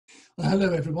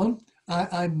Hello everyone,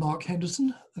 I'm Mark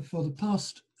Henderson. For the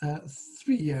past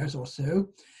 3 years or so,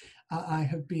 I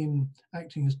have been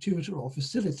acting as tutor or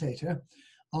facilitator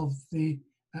of the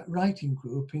writing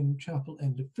group in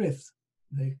Chapel-en-le-Frith,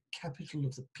 the capital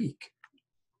of the Peak.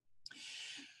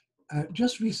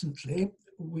 Just recently,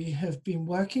 we have been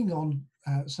working on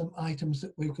some items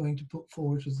that we're going to put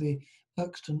forward to the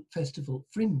Buxton Festival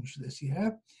Fringe this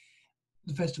year.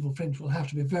 The Festival Fringe will have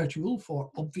to be virtual for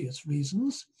obvious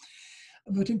reasons,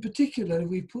 but in particular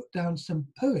we put down some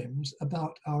poems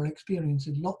about our experience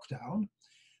in lockdown,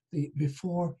 the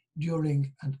before,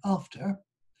 during and after,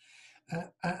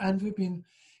 and we've been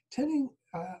telling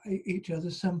each other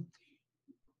some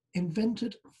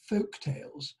invented folk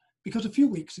tales, because a few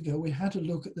weeks ago we had a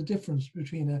look at the difference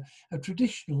between a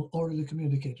traditional orally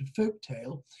communicated folk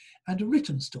tale and a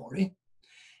written story.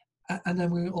 And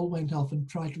then we all went off and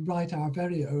tried to write our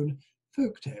very own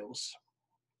folk tales.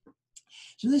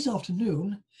 So this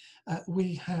afternoon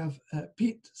we have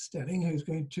Pete Stelling, who's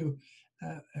going to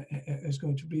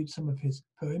read some of his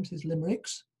poems, his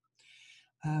limericks.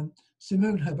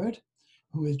 Simone Hubbard,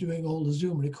 who is doing all the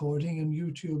Zoom recording and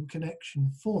YouTube connection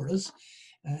for us,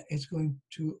 is going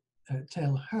to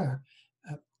tell her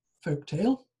folk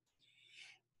tale.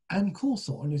 Anne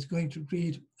Cawthorn is going to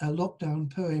read a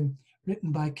lockdown poem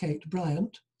written by Kate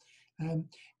Briant.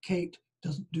 Kate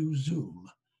doesn't do Zoom,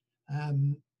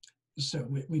 so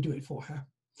we do it for her.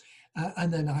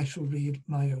 And then I shall read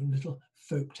my own little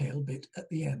folktale bit at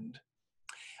the end.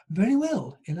 Very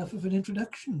well, enough of an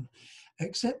introduction,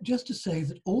 except just to say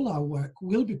that all our work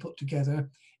will be put together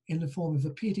in the form of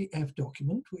a PDF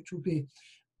document, which will be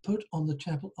put on the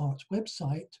Chapel Arts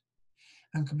website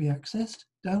and can be accessed,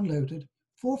 downloaded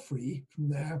for free from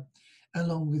there,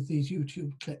 along with these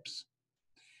YouTube clips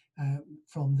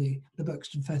from the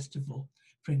Buxton Festival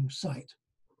Fringe site.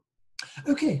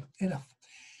 Okay, enough.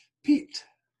 Pete,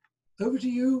 over to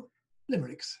you,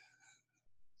 limericks.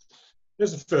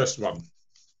 Here's the first one.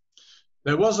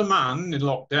 There was a man in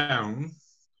lockdown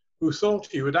who thought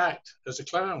he would act as a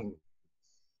clown.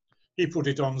 He put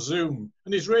it on Zoom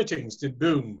and his ratings did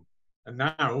boom, and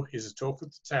now he's the talk of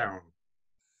the town.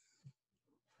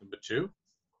 Number 2.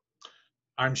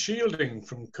 I'm shielding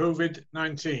from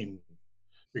COVID-19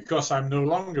 because I'm no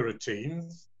longer a teen.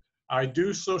 I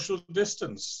do social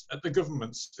distance at the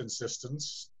government's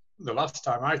insistence. The last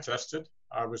time I tested,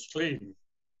 I was clean.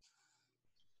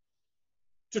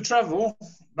 To travel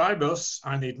by bus,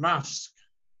 I need mask.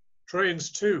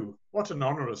 Trains too, what an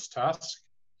onerous task.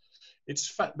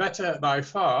 It's better by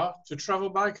far to travel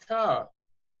by car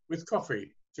with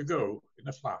coffee to go in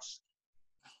a flask.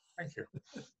 Thank you.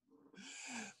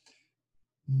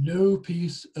 No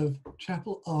piece of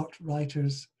Chapel Art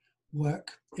writers'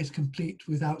 work is complete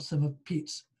without some of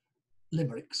Pete's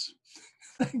limericks.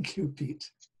 Thank you,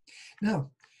 Pete. Now,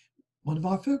 one of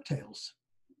our folk tales.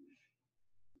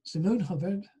 Simone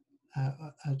Hubbard,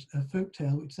 a folk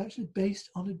tale which is actually based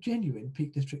on a genuine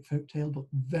Peak District folk tale, but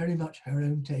very much her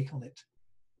own take on it.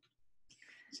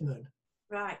 Simone.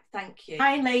 Right, thank you.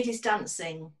 9 ladies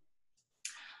dancing.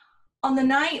 On the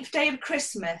 9th day of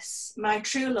Christmas, my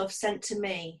true love sent to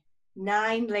me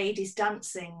 9 ladies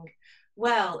dancing.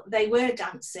 Well, they were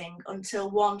dancing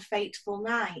until one fateful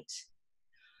night.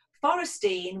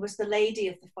 Forestine was the lady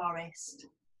of the forest.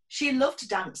 She loved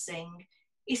dancing,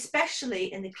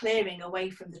 especially in the clearing away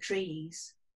from the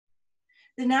trees.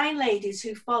 The 9 ladies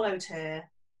who followed her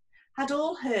had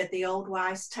all heard the old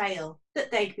wives' tale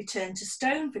that they'd be turned to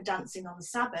stone for dancing on the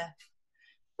Sabbath.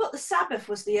 But the Sabbath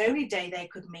was the only day they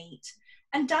could meet,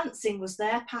 and dancing was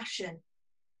their passion.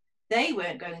 They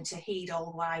weren't going to heed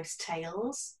old wives'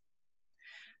 tales.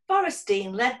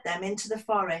 Forestine led them into the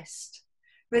forest.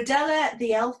 Rodella,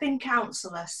 the elfin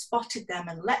counsellor, spotted them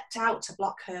and leapt out to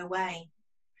block her way.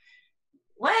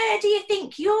 Where do you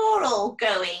think you're all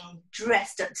going,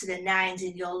 dressed up to the nines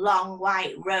in your long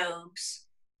white robes?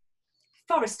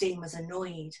 Forestine was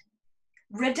annoyed.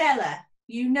 Rodella,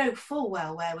 you know full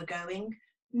well where we're going,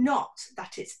 not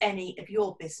that it's any of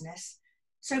your business,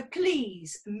 so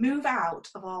please move out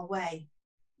of our way.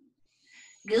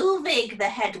 Gulvig, the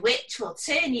head witch, will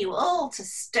turn you all to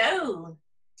stone,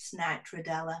 snapped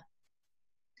Rodella.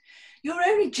 You're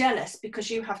only jealous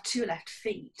because you have 2 left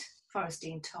feet,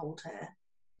 Forestine told her.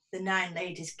 The 9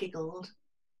 ladies giggled.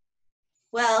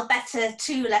 Well, better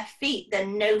 2 left feet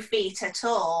than no feet at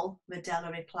all,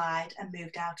 Rodella replied and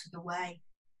moved out of the way.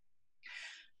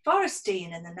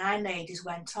 Forestine and the 9 ladies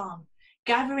went on,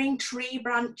 gathering tree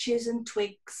branches and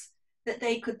twigs that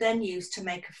they could then use to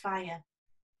make a fire.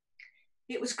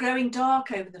 It was growing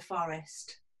dark over the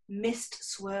forest. Mist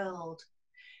swirled.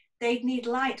 They'd need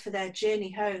light for their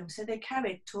journey home, so they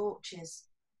carried torches.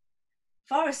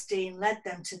 Forestine led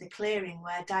them to the clearing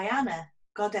where Diana,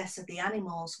 goddess of the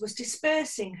animals, was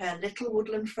dispersing her little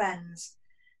woodland friends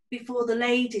before the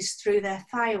ladies threw their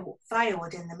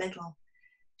firewood in the middle.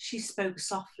 She spoke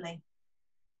softly.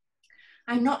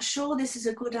 I'm not sure this is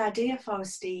a good idea,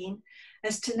 Forestine,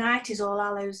 as tonight is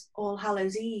All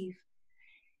Hallows Eve.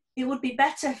 It would be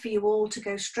better for you all to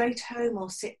go straight home or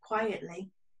sit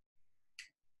quietly.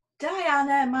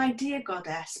 Diana, my dear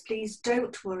goddess, please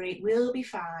don't worry, we'll be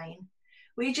fine.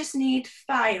 We just need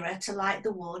Fira to light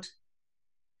the wood.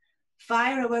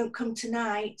 Fira won't come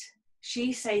tonight.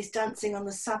 She says dancing on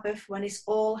the Sabbath when it's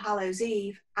All Hallows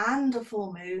Eve and a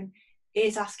full moon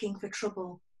is asking for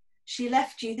trouble. She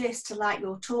left you this to light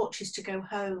your torches to go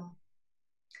home.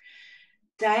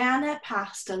 Diana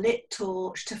passed a lit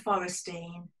torch to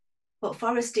Forestine, but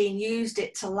Forestine used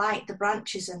it to light the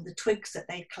branches and the twigs that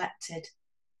they'd collected.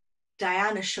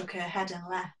 Diana shook her head and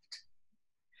left.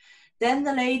 Then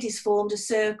the ladies formed a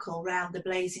circle round the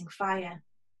blazing fire.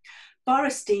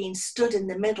 Forestine stood in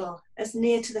the middle, as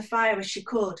near to the fire as she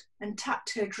could, and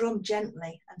tapped her drum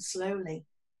gently and slowly.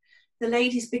 The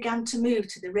ladies began to move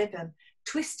to the rhythm,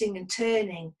 twisting and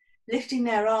turning, lifting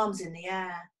their arms in the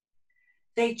air.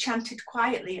 They chanted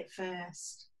quietly at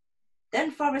first.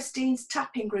 Then Forestine's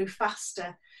tapping grew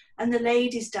faster, and the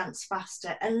ladies danced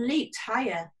faster and leaped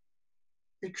higher.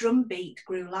 The drum beat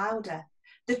grew louder.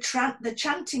 The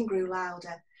chanting grew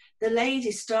louder. The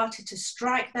ladies started to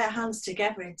strike their hands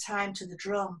together in time to the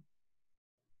drum.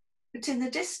 But in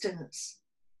the distance,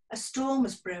 a storm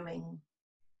was brewing.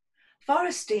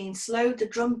 Forestine slowed the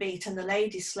drum beat and the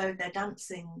ladies slowed their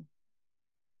dancing.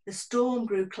 The storm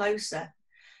grew closer.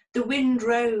 The wind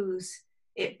rose.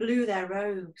 It blew their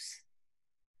robes.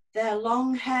 Their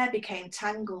long hair became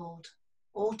tangled.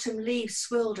 Autumn leaves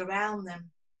swirled around them.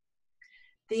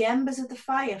 The embers of the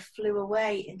fire flew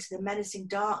away into the menacing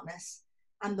darkness,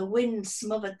 and the wind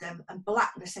smothered them and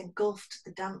blackness engulfed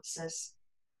the dancers.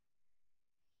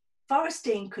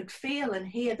 Forestine could feel and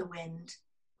hear the wind,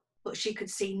 but she could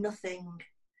see nothing.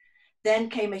 Then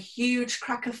came a huge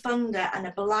crack of thunder and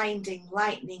a blinding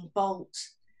lightning bolt.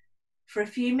 For a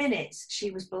few minutes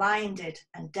she was blinded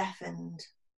and deafened.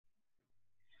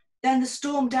 Then the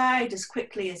storm died as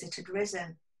quickly as it had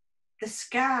risen. The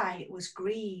sky was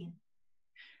green.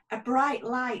 A bright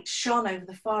light shone over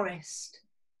the forest.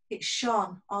 It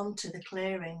shone onto the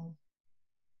clearing.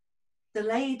 The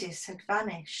ladies had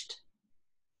vanished.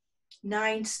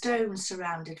 9 stones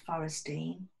surrounded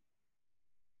Forestine.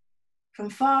 From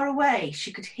far away,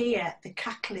 she could hear the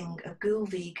cackling of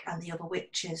Gulveig and the other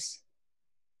witches.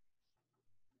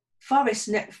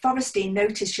 Forestine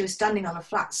noticed she was standing on a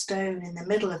flat stone in the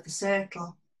middle of the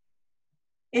circle.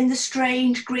 In the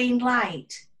strange green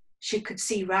light, she could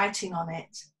see writing on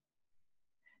it.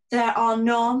 There are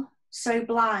none so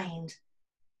blind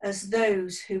as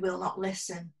those who will not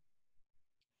listen.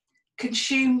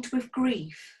 Consumed with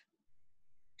grief,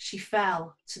 she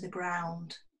fell to the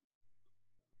ground.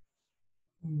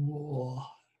 Whoa.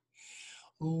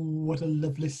 Oh, what a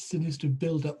lovely sinister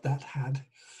build-up that had.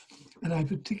 And I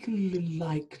particularly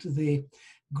liked the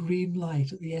green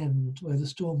light at the end where the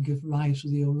storm gave rise to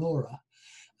the aurora.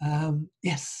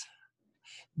 Yes,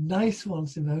 nice one,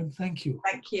 Simone, thank you.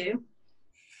 Thank you.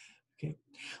 Okay,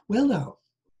 well now,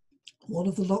 one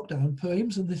of the lockdown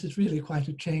poems, and this is really quite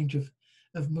a change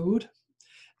of mood.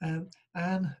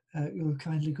 Anne, you're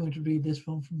kindly going to read this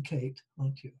one from Kate,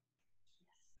 aren't you?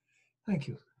 Thank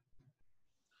you.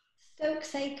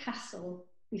 Stokesay Castle,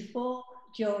 Before,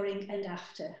 During and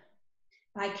After,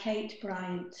 by Kate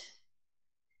Briant.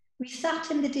 We sat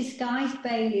in the disguised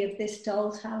bailey of this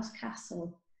doll's house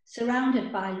castle,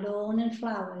 surrounded by lawn and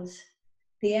flowers,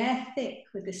 the air thick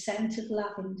with the scent of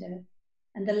lavender,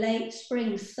 and the late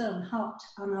spring sun hot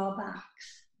on our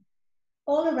backs.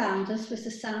 All around us was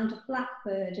the sound of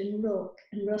blackbird and rook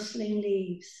and rustling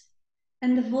leaves,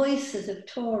 and the voices of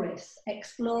tourists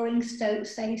exploring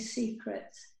Stokesay's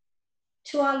secrets.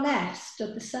 To our left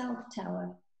stood the South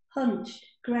Tower, hunched,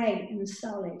 grey and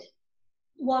solid,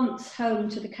 once home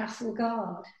to the castle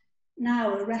guard,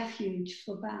 now a refuge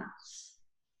for bats.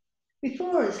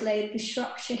 Before us lay the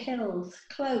Shropshire hills,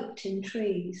 cloaked in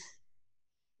trees.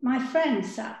 My friend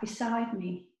sat beside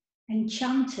me,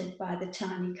 enchanted by the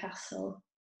tiny castle.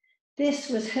 This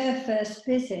was her first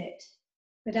visit,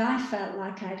 but I felt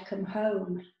like I'd come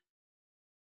home.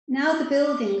 Now the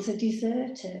buildings are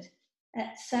deserted,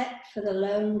 except for the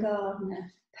lone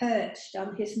gardener perched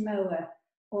on his mower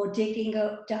or digging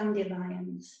up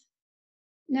dandelions.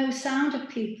 No sound of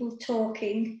people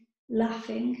talking,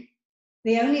 laughing.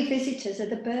 The only visitors are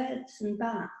the birds and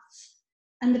bats,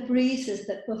 and the breezes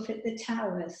that buffet the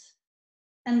towers,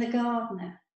 and the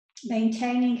gardener,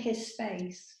 maintaining his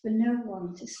space for no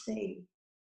one to see.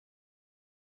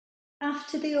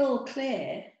 After the all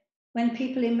clear, when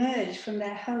people emerge from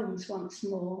their homes once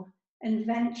more and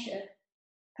venture,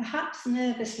 perhaps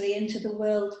nervously, into the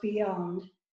world beyond,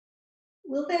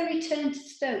 will they return to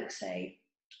Stokesay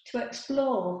to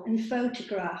explore and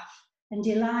photograph and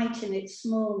delight in its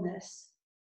smallness?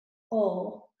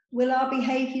 Or will our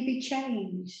behaviour be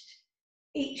changed,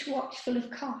 each watchful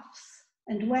of coughs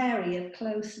and wary of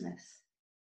closeness?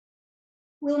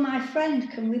 Will my friend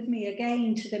come with me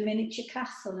again to the miniature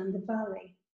castle and the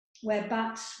valley, where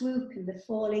bats swoop in the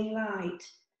falling light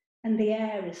and the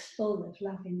air is full of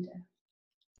lavender?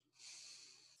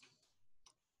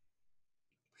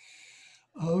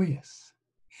 Oh, yes.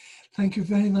 Thank you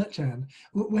very much, Anne.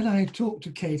 When I talked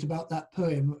to Kate about that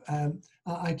poem,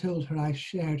 I told her I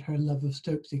shared her love of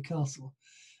Stokesay Castle.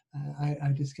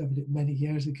 I discovered it many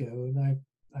years ago, and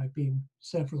I've been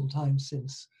several times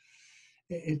since.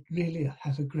 It really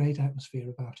has a great atmosphere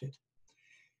about it.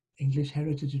 English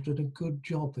Heritage has done a good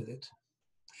job with it.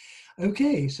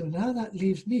 Okay, so now that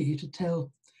leaves me to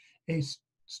tell a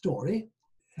story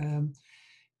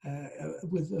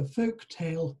with a folk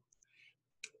tale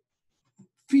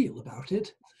feel about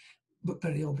it, but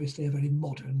very obviously a very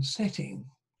modern setting.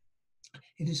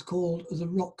 It is called The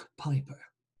Rock Piper.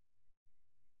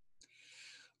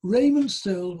 Raymond's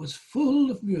soul was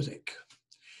full of music.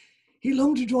 He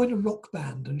longed to join a rock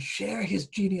band and share his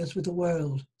genius with the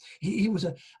world. He was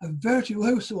a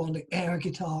virtuoso on the air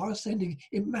guitar, sending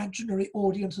imaginary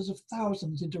audiences of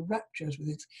thousands into raptures with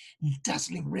its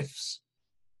dazzling riffs.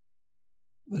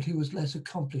 But he was less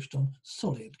accomplished on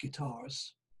solid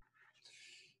guitars.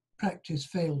 Practice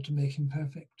failed to make him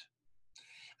perfect,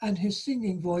 and his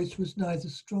singing voice was neither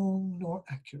strong nor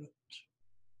accurate.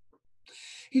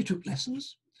 He took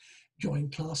lessons,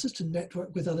 joined classes to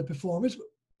network with other performers, but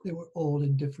they were all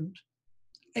indifferent,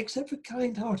 except for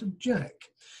Kind-Hearted Jack.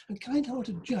 And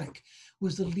Kind-Hearted Jack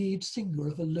was the lead singer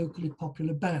of a locally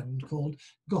popular band called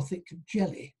Gothic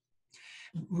Jelly.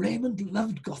 Raymond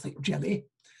loved Gothic Jelly,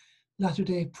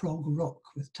 latter-day prog rock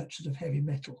with touches of heavy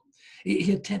metal.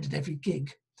 He attended every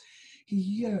gig. He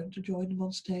yearned to join them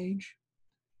on stage,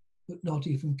 but not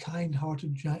even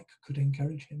Kind-Hearted Jack could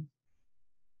encourage him.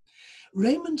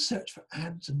 Raymond searched for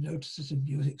ads and notices in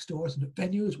music stores and at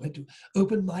venues, went to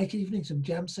open mic evenings and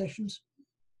jam sessions.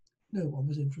 No one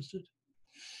was interested.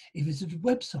 He visited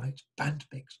websites,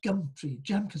 Bandmix, Gumtree,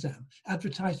 Jamkazam,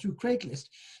 advertised through Craigslist,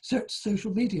 searched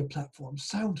social media platforms,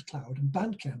 SoundCloud and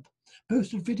Bandcamp,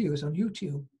 posted videos on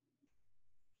YouTube.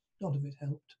 None of it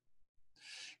helped.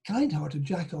 Kind-Hearted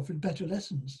Jack offered better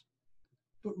lessons,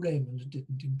 but Raymond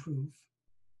didn't improve.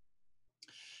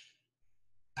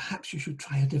 Perhaps you should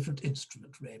try a different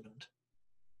instrument, Raymond.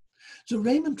 So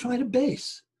Raymond tried a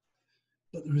bass,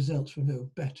 but the results were no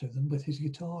better than with his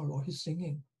guitar or his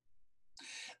singing.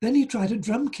 Then he tried a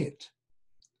drum kit,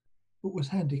 but was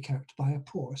handicapped by a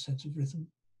poor sense of rhythm.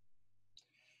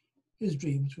 His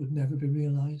dreams would never be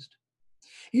realized.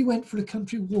 He went for a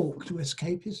country walk to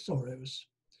escape his sorrows.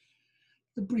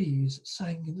 The breeze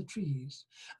sang in the trees.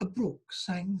 A brook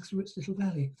sang through its little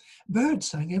valley. Birds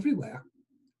sang everywhere.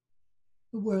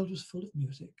 The world was full of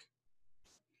music.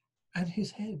 And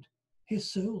his head, his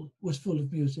soul, was full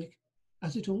of music,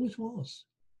 as it always was.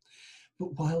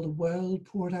 But while the world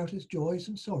poured out its joys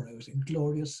and sorrows in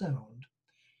glorious sound,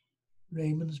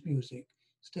 Raymond's music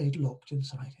stayed locked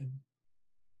inside him.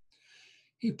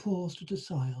 He paused at a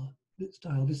stile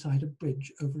beside a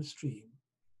bridge over a stream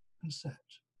and sat,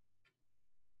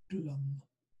 glum.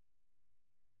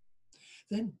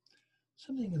 Then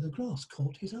something in the grass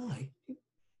caught his eye.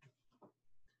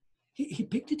 He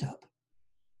picked it up,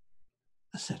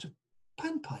 a set of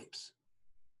panpipes.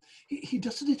 He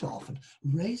dusted it off and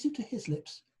raised it to his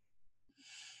lips.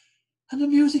 And the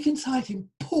music inside him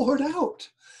poured out.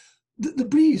 The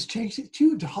breeze changed its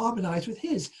tune to harmonize with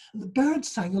his, and the birds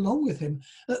sang along with him.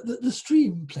 The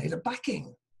stream played a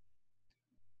backing.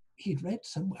 He'd read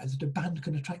somewhere that a band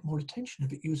can attract more attention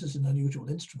if it uses an unusual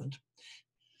instrument.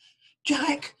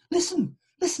 Jack, listen,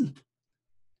 listen.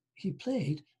 He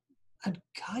played, and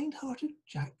Kind-Hearted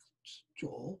Jack's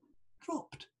jaw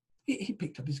dropped. He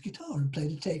picked up his guitar and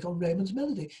played a take on Raymond's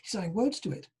melody. He sang words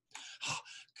to it.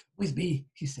 With me,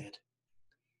 he said.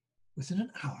 Within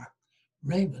an hour,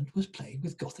 Raymond was playing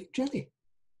with Gothic Jelly.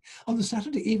 On the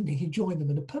Saturday evening, he joined them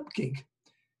in a pub gig.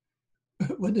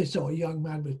 When they saw a young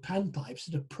man with panpipes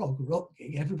at a prog rock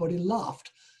gig, everybody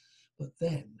laughed. But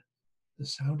then the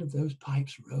sound of those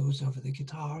pipes rose over the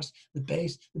guitars, the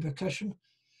bass, the percussion,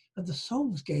 and the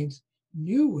songs gained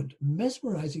new and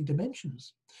mesmerizing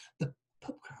dimensions. The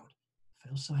pub crowd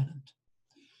fell silent.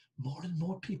 More and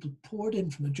more people poured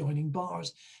in from adjoining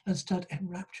bars and stood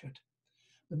enraptured,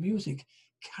 the music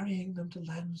carrying them to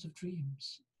lands of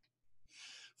dreams.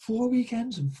 4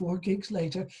 weekends and 4 gigs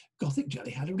later, Gothic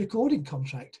Jelly had a recording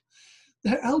contract.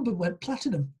 Their album went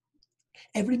platinum.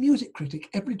 Every music critic,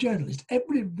 every journalist,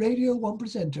 every Radio 1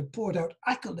 presenter poured out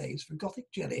accolades for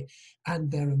Gothic Jelly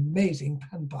and their amazing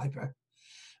panpiper.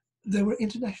 There were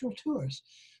international tours.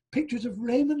 Pictures of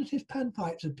Raymond and his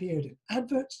panpipes appeared in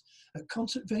adverts, at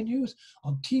concert venues,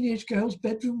 on teenage girls'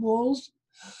 bedroom walls.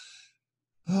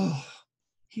 Oh,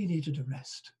 he needed a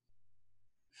rest.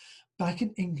 Back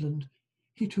in England,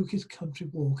 he took his country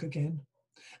walk again.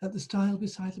 At the stile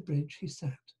beside the bridge, he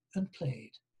sat and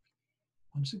played.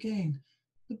 Once again,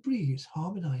 the breeze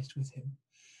harmonized with him.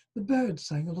 The birds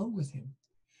sang along with him.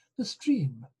 The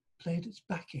stream played its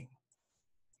backing.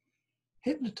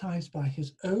 Hypnotized by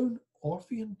his own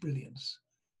Orphean brilliance,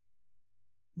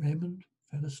 Raymond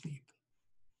fell asleep.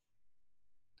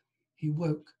 He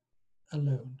woke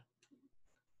alone.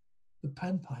 The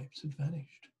panpipes had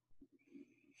vanished.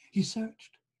 He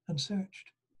searched and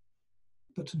searched,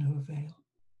 but to no avail.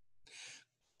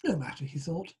 No matter, he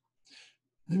thought.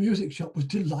 The music shop was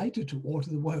delighted to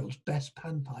order the world's best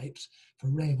panpipes for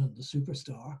Raymond the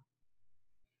superstar.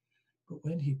 But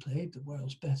when he played the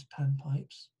world's best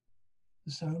panpipes,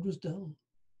 the sound was dull.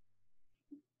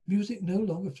 Music no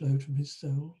longer flowed from his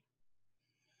soul.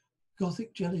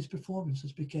 Gothic Jelly's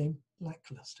performances became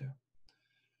lackluster.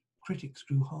 Critics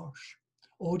grew harsh.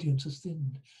 Audiences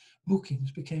thinned.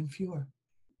 Bookings became fewer.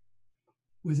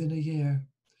 Within a year,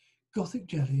 Gothic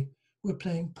Jelly were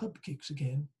playing pub gigs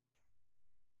again,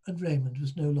 and Raymond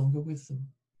was no longer with them.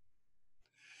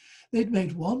 They'd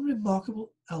made one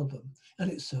remarkable album,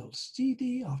 and it sold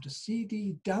CD after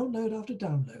CD, download after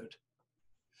download.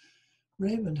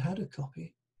 Raymond had a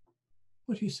copy,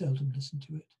 but he seldom listened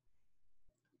to it.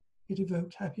 It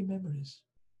evoked happy memories.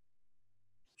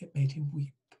 It made him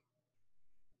weep.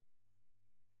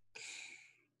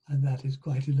 And that is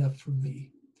quite enough from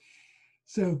me.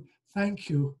 So thank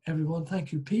you, everyone.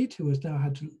 Thank you, Pete, who has now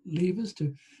had to leave us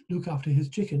to look after his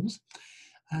chickens,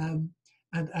 and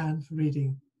Anne for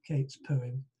reading Kate's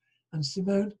poem, and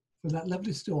Simone for that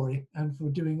lovely story and for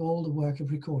doing all the work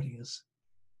of recording us.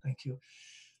 Thank you.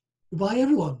 Goodbye,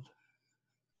 everyone.